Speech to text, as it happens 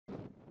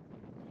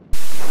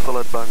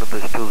Sylhet,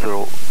 Bangladesh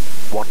 201,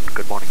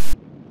 good morning.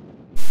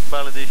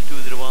 Bangladesh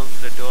 201,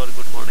 LHR,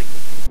 good morning.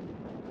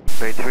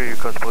 Bay 3,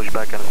 request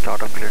pushback and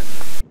start up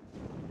clearance.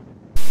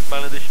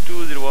 Bangladesh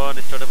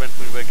 201, start up and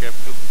pushback app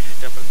to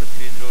temperature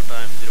 30,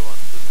 time 01,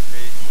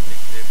 face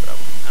 6 Bravo,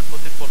 and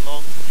proceed for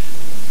long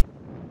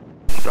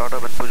push. Start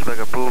up and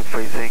pushback approved,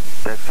 facing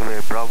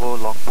taxiway Bravo,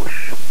 long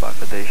push,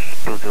 Bangladesh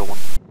 201.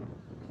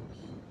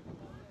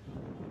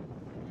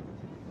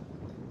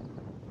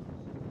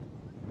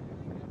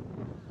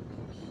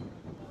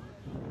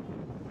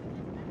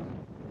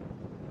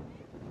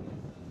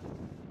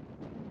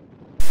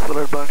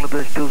 Sylhet,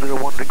 Bangladesh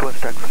 201,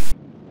 request taxi.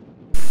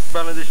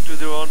 Bangladesh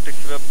 201,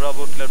 taxiway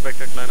Bravo, clear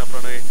backtrack line up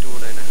runway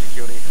 29,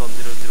 securing from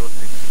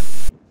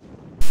 006.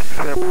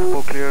 Taxiway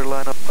Bravo, clear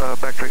line up,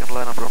 backtrack and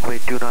line up runway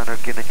 29,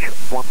 Kinich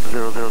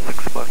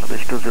 1006,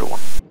 Bangladesh 201.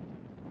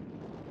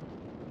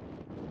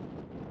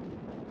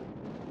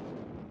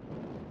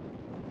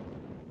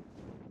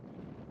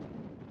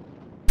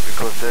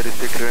 Request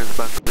ADC clearance,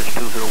 Bangladesh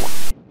 201.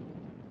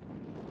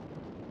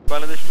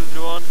 Bangladesh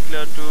 201,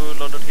 clear to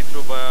London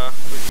Heathrow via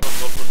Westbound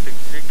Golf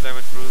 63,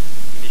 climate cruise,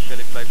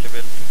 initially flight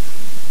level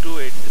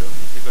 280,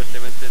 request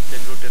 11th and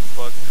route is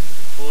spark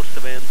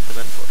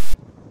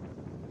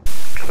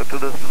 4774. Set to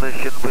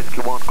destination,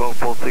 Whiskey 1, Golf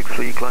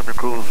 463, climate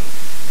cruise,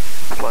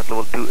 flight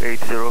level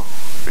 280,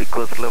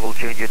 request level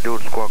change into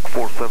squawk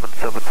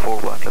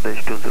 4774,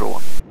 Bangladesh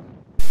 201.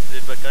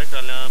 Read back correct,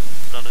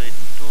 runway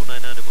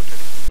 29 reported.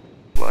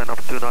 Line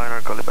up 29,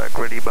 calling back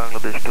ready,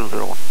 Bangladesh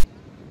 201.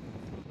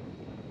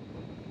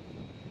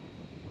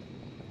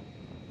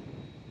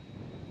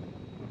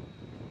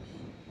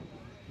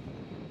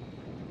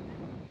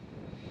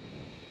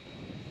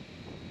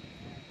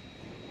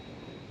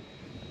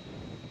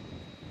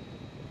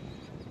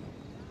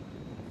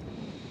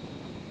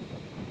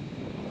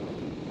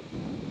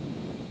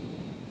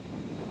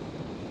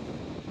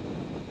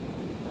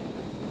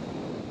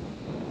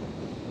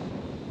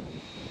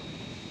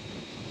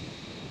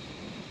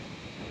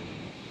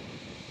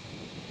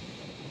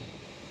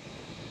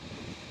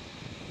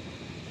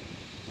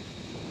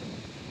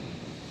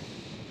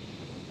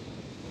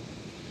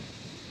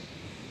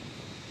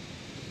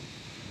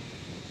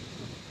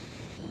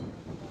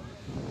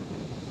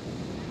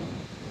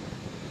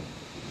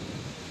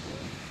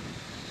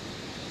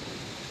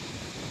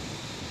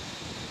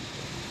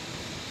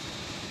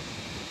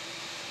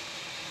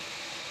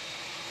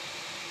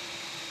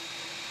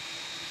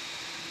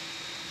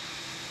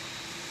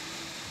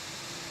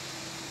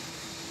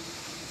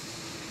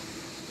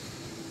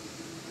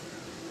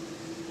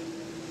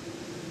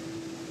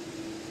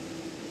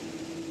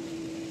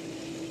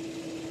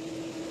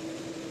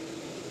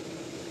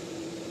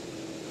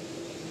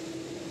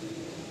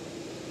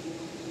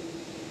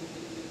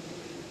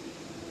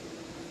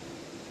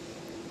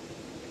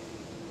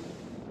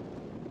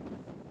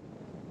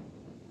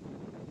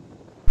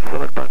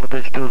 Sylhet,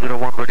 Bangladesh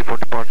 201, ready for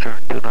departure,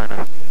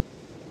 29er.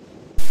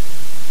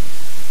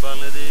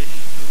 Bangladesh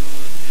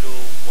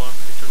 201,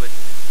 Mr. West.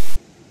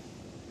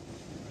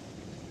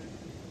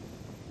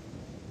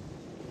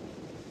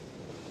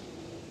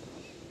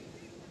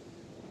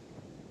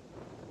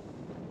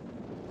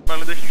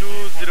 Bangladesh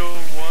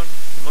 201,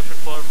 motion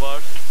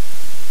forward,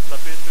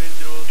 surface wind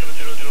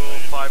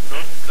 07005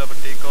 knots, clear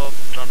takeoff,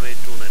 runway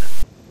 29.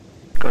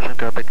 Caution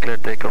cabin clear,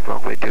 takeoff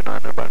runway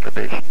 29er,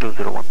 Bangladesh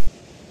 201.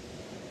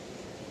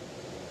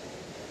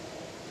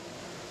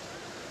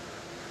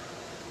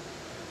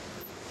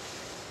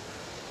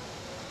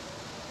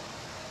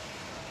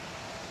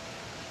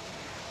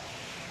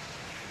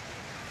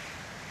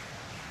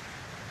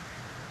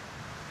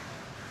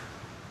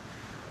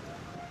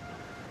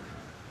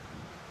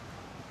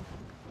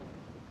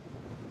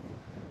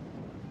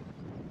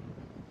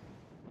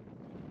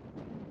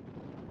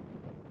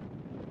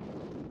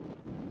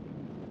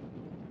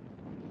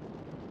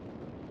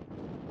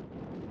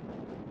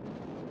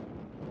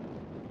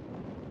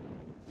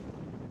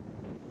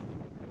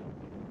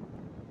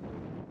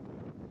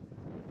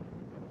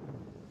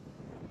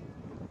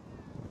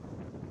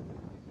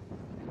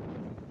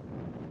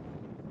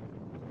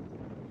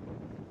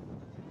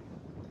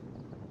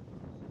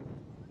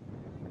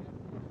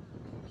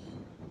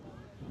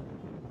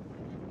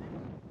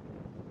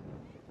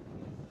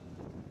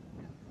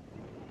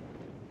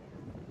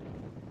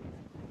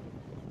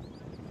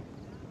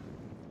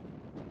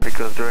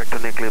 Request direct to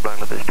Nikli,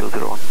 Bangladesh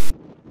 201.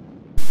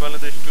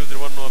 Bangladesh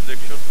 201, no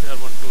objection, Air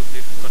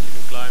 126,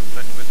 continue climb,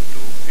 flight level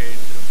 280,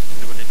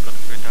 report in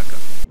contact with Dhaka.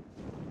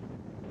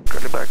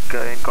 Currently back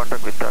in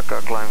contact with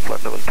Dhaka, climb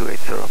flight level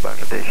 280, Bangladesh.